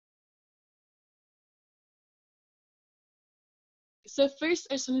So first,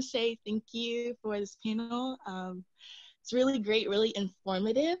 I just want to say thank you for this panel. It's really great, really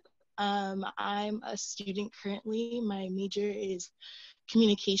informative. I'm a student currently. My major is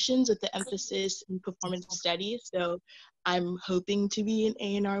communications with the emphasis in performance studies. So I'm hoping to be an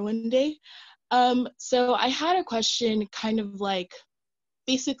A&R one day. So I had a question kind of like,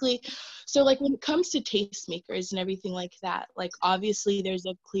 basically, so like when it comes to tastemakers and everything like that, like obviously there's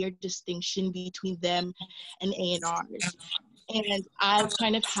a clear distinction between them and A&Rs. And I've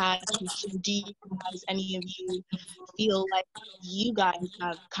kind of had a question, do you guys, any of you, feel like you guys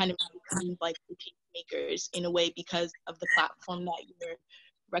have kind of become like the tastemakers in a way because of the platform that your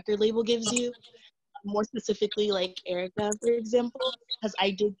record label gives you? More specifically, like Ericka, for example, because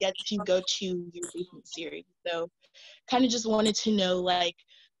I did get to go to your basement series. So kind of just wanted to know, like,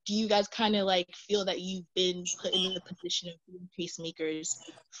 do you guys kind of like feel that you've been put in the position of being tastemakers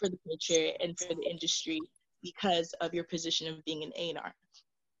for the culture and for the industry because of your position of being an A&R?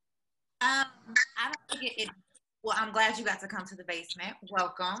 I don't think it, well, I'm glad you got to come to the basement.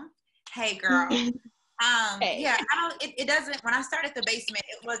 Welcome. Hey, girl. Hey. Yeah, it doesn't, when I started the basement,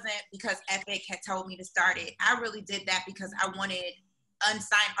 it wasn't because Epic had told me to start it. I really did that because I wanted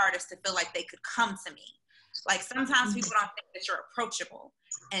unsigned artists to feel like they could come to me. Like sometimes people don't think that you're approachable.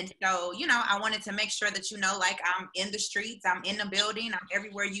 And so, you know, I wanted to make sure that, you know, like I'm in the streets, I'm in the building, I'm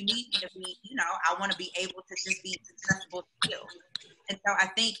everywhere you need me to be, you know, I want to be able to just be accessible to you. And so I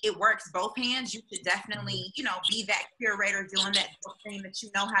think it works both hands. You should definitely, you know, be that curator doing that thing that you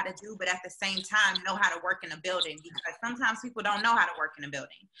know how to do, but at the same time, know how to work in a building, because sometimes people don't know how to work in a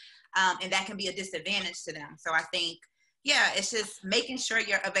building. And that can be a disadvantage to them. So I think, yeah, it's just making sure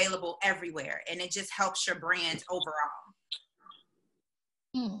you're available everywhere, and it just helps your brand overall.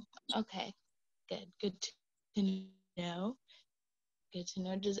 Okay, good to know. Good to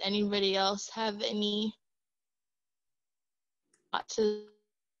know. Does anybody else have any thoughts? Do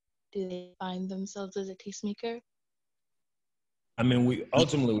they find themselves as a tastemaker? I mean, we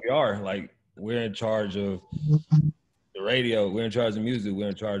are, like, we're in charge of the radio, we're in charge of music, we're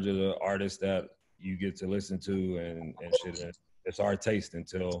in charge of the artists that you get to listen to and shit. It's our taste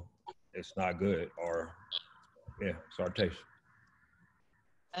until it's not good, or yeah, it's our taste.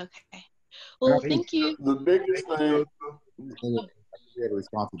 Okay. Well, thank you. The biggest thing, we have a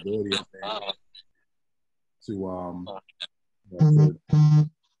responsibility to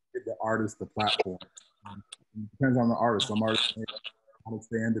give the artist the platform. It depends on the artist. Some artists may want to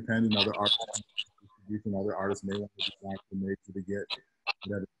stay independent, other artists distribution, other artists may want to decide to make to get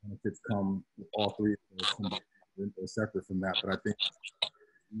whatever benefits come with all three or separate from that. But I think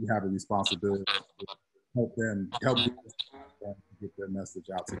we have a responsibility to help get their message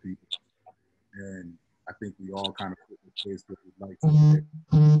out to people. And I think we all kind of put in place what we'd like to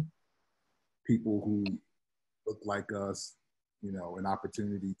get people who look like us, you know, an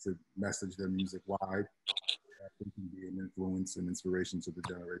opportunity to message their music wide. I think can be an influence and inspiration to the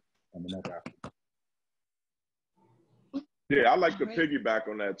generation coming up after. Yeah, I like to piggyback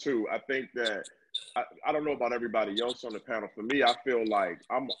on that too. I think that I don't know about everybody else on the panel. For me, I feel like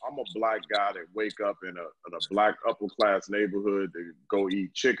I'm a black guy that wake up in a black upper class neighborhood to go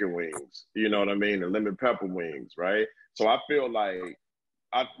eat chicken wings. You know what I mean? And lemon pepper wings, right? So I feel like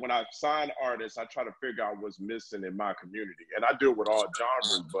when I sign artists, I try to figure out what's missing in my community. And I deal with all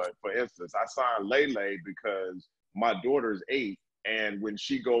genres, but for instance, I signed Lele because my daughter's 8. And when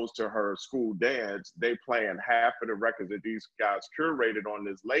she goes to her school dance, they playing half of the records that these guys curated on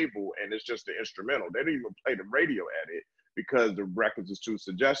this label, and it's just the instrumental. They didn't even play the radio edit because the records is too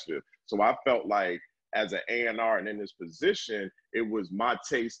suggestive. So I felt like as an A&R and in this position, it was my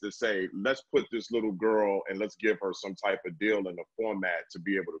taste to say, let's put this little girl and let's give her some type of deal in the format to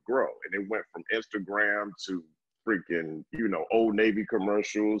be able to grow. And it went from Instagram to freaking, you know, Old Navy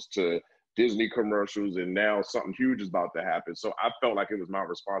commercials to Disney commercials, and now something huge is about to happen. So I felt like it was my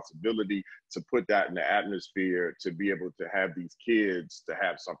responsibility to put that in the atmosphere to be able to have these kids to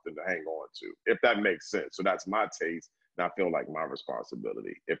have something to hang on to, if that makes sense. So that's my taste, and I feel like my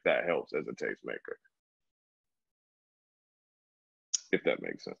responsibility, if that helps as a tastemaker. If that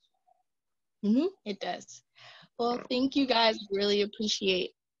makes sense. It does. Well, thank you guys. Really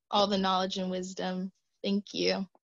appreciate all the knowledge and wisdom. Thank you.